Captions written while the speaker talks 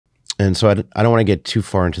And so I don't want to get too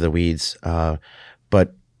far into the weeds,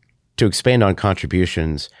 but to expand on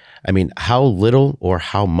contributions, I mean, how little or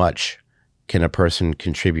how much can a person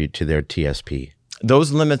contribute to their TSP?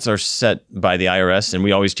 Those limits are set by the IRS, and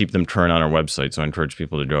we always keep them current on our website. So I encourage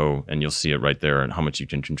people to go, and you'll see it right there and how much you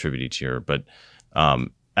can contribute each year. But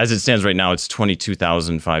as it stands right now, it's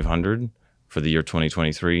 $22,500 for the year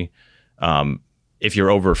 2023. If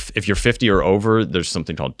you're 50 or over, there's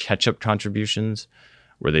something called catch-up contributions,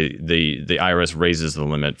 where the IRS raises the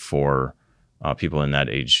limit for people in that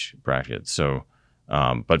age bracket. So,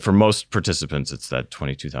 but for most participants, it's that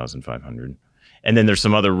 $22,500. And then there's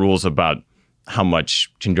some other rules about how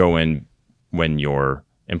much can go in when your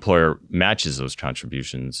employer matches those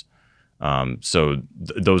contributions. So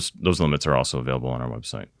those limits are also available on our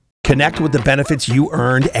website. Connect with the benefits you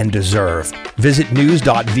earned and deserve. Visit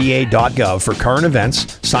news.va.gov for current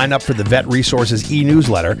events, sign up for the Vet Resources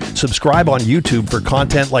e-newsletter, subscribe on YouTube for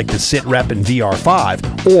content like theSITREP and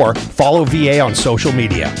VR5, or follow VA on social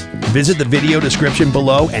media. Visit the video description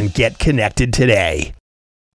below and get connected today.